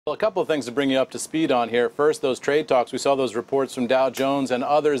Well, a couple of things to bring you up to speed on here. First, those trade talks. We saw those reports from Dow Jones and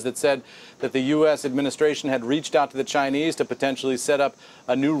others that said that the U.S. administration had reached out to the Chinese to potentially set up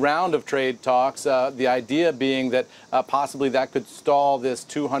a new round of trade talks. The idea being that possibly that could stall this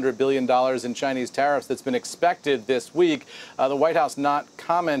 $200 billion in Chinese tariffs that's been expected this week. The White House not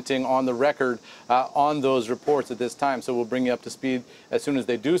commenting on the record on those reports at this time. So we'll bring you up to speed as soon as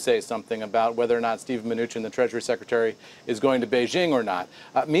they do say something about whether or not Steve Mnuchin, the Treasury Secretary, is going to Beijing or not.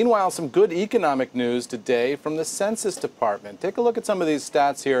 Meanwhile, some good economic news today from the Census Department. Take a look at some of these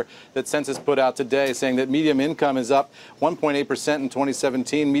stats here that Census put out today, saying that median income is up 1.8% in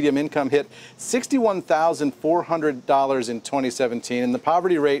 2017. Median income hit $61,400 in 2017, and the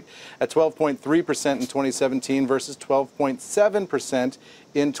poverty rate at 12.3% in 2017 versus 12.7%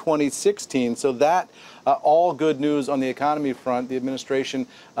 in 2016. So that all good news on the economy front. The administration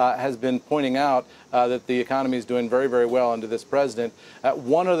has been pointing out that the economy is doing very, very well under this president.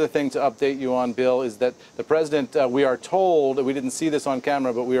 One other thing to update you on, Bill, is that the president, we are told, we didn't see this on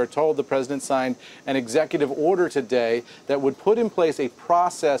camera, but we are told the president signed an executive order today that would put in place a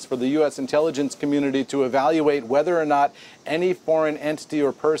process for the U.S. intelligence community to evaluate whether or not any foreign entity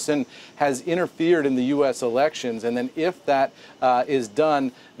or person has interfered in the U.S. elections. And then if that is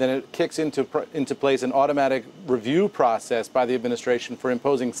done, then it kicks into place an automatic review process by the administration for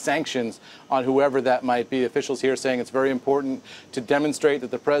imposing sanctions on whoever that might be. Officials here saying it's very important to demonstrate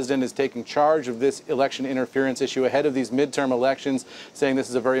that the president is taking charge of this election interference issue ahead of these midterm elections, saying this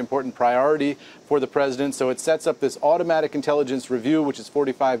is a very important priority for the president. So it sets up this automatic intelligence review, which is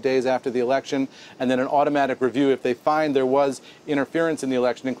 45 days after the election, and then an automatic review if they find there was interference in the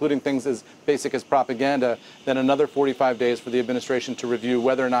election, including things as basic as propaganda, then another 45 days for the administration to review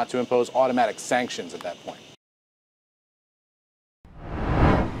whether or not to impose automatic sanctions at that point.